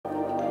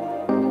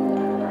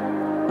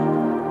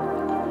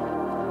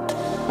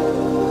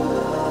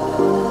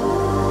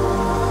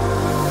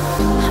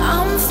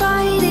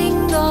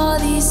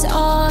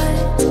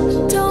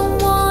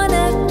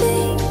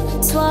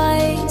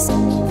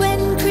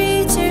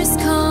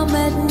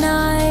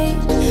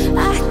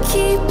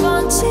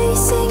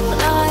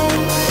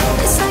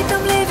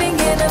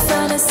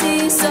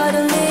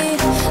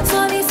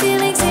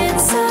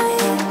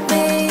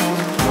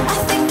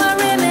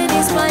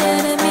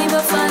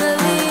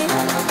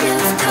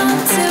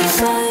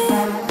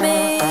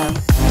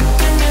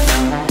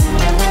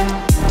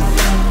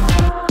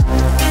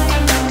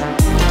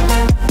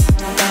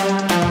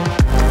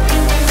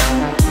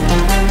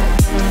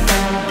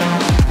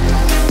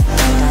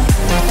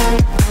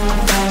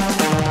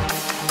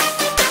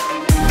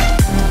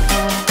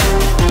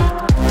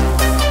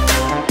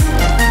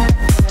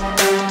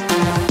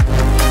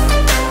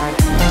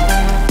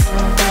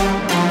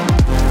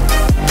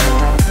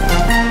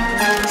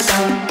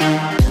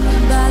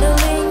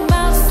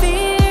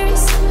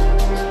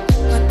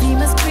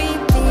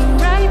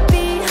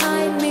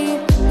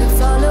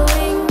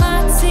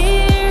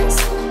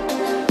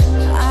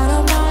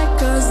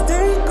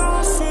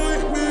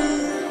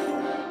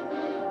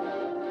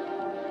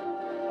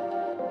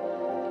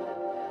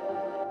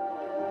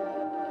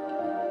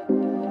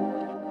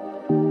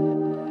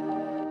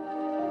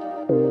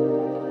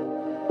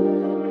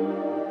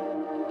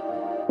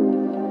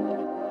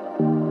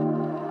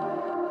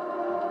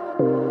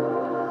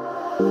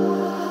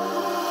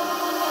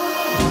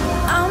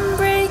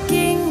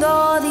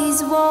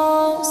these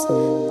walls.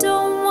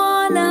 Don't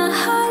wanna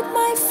hide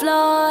my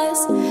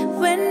flaws.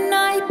 When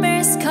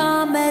nightmares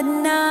come at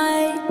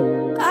night,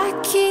 I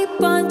keep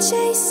on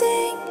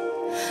chasing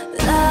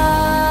lights.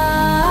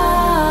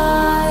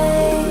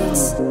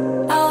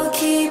 I'll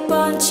keep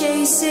on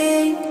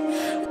chasing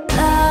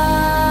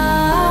lights.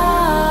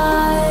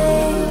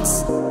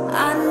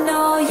 I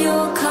know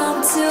you'll come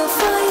to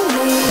find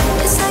me.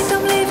 It's like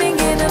I'm living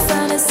in a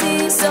fantasy.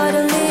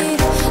 Suddenly,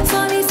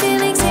 funny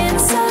feelings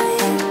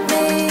inside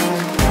me.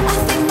 I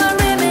think my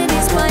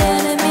remedy's my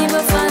enemy,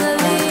 but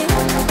finally,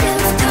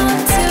 you've come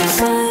to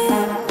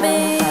find me.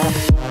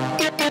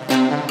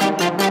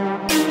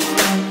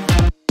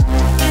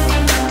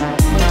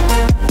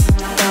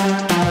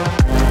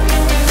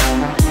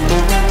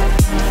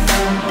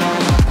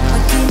 My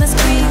demons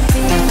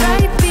creeping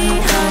right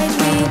behind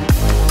me.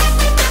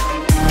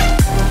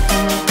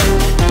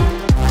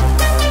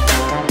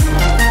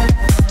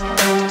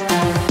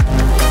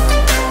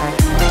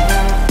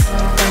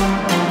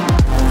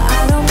 I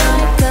don't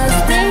mind 'cause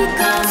they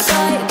can't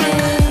fight me.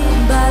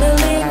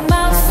 Battling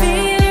my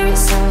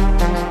fears.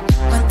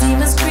 My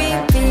demons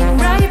creeping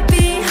right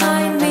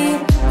behind me.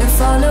 They're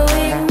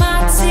following my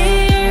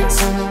tears.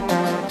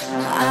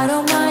 I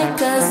don't mind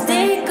 'cause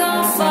they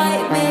can't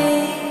fight me.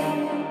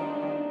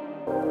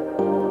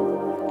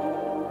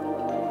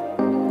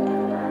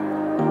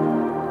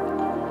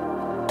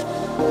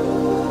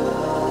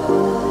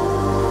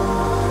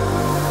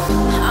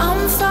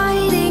 I'm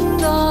fighting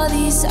all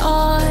these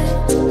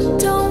odds.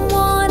 Don't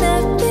wanna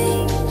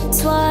think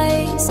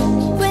twice.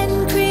 When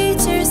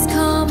creatures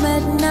come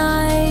at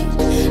night,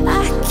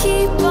 I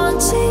keep on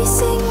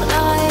chasing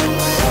light.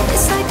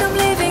 It's like I'm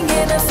living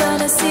in a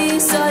fantasy.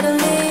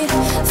 Suddenly,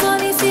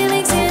 funny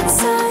feelings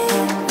inside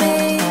me.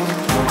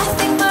 I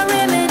think my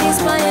remedy's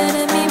my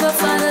enemy, but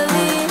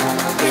finally,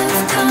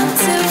 you've come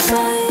to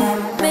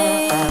find me.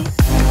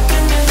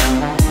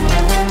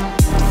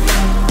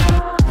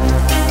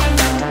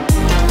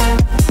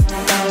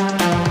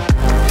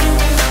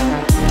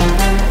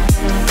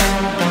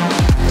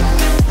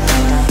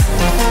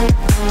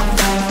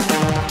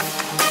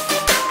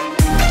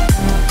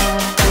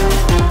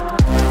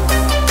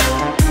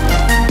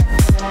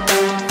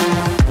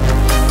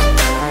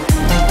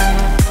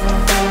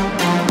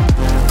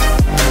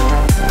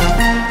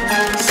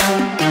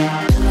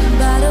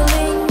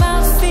 Battling my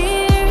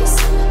fears.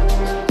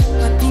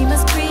 My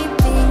demons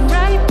creeping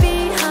right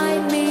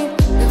behind me.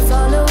 They're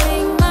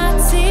following my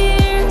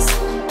tears.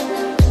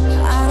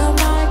 I don't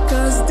mind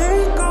 'cause they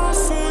gon'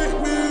 fight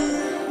me.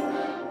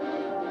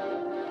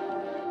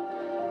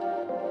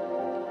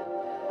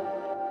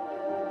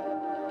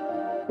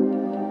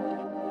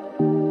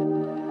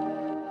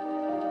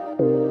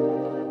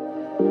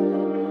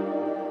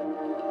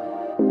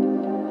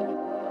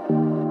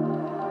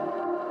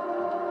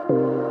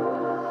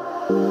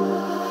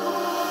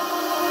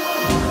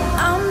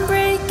 I'm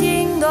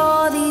breaking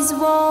all these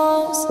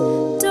walls.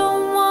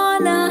 Don't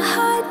wanna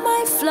hide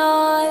my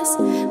flaws.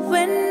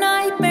 When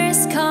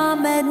nightmares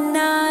come at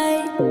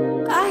night,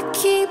 I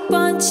keep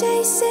on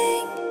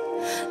chasing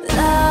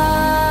lights.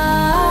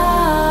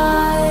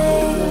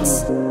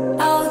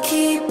 I'll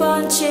keep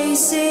on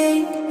chasing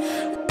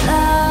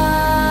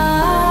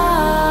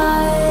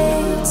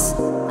lights.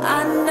 I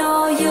know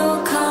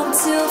you'll come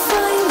to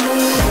find me.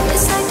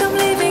 It's like I'm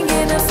living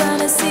in a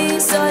fantasy.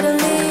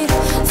 Suddenly,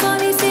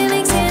 funny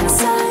feelings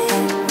inside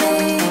me.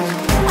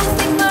 I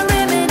think my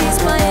remedy's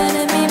my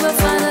enemy, but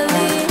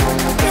finally,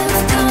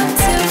 you've come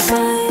to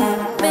find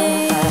me.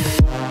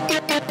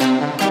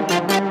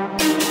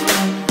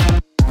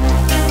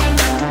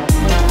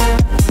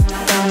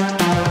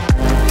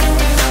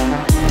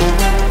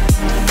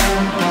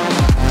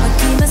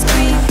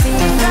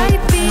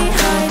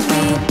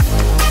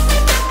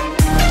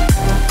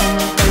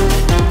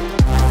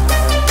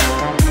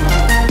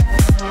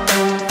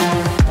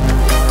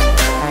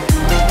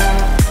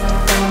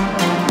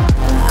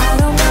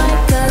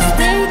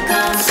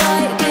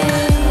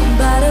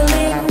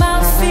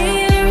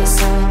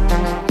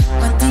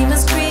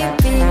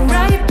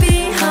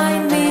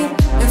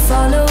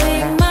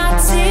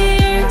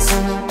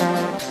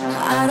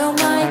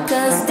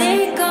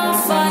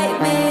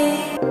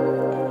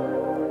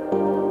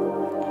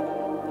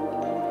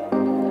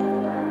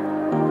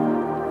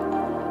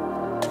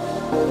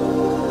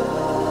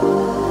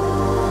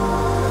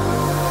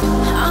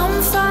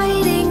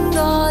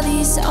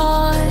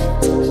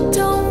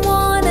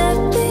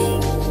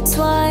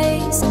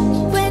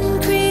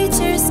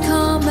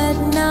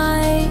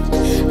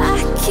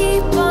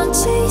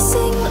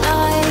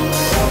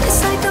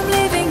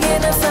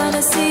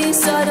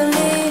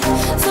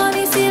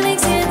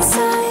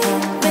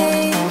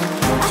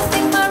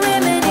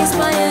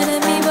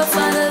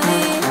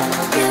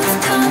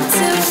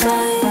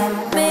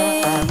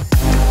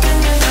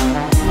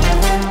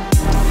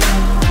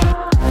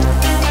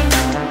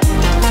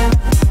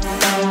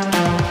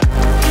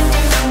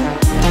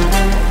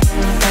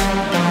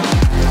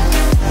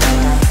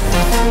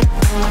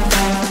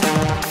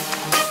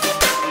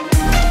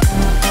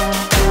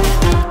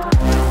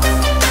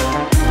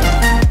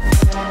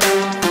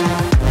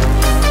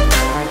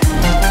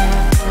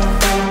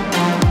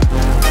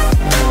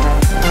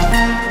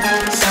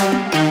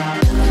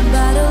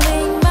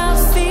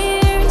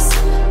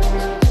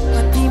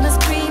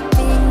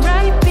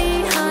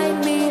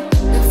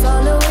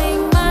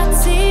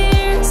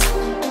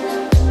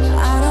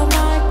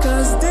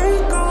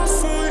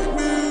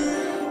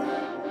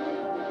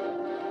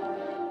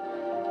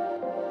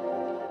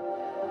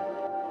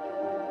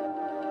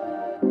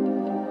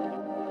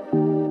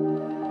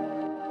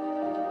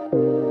 I'm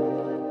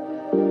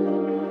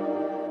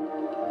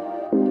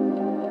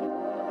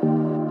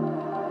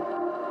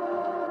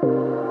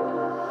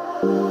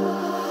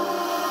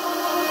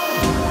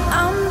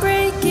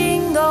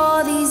breaking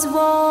all these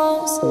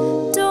walls,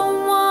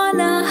 don't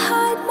wanna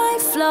hide my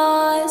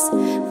flaws.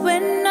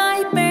 When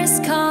nightmares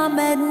come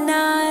at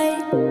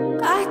night,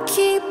 I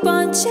keep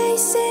on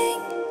chasing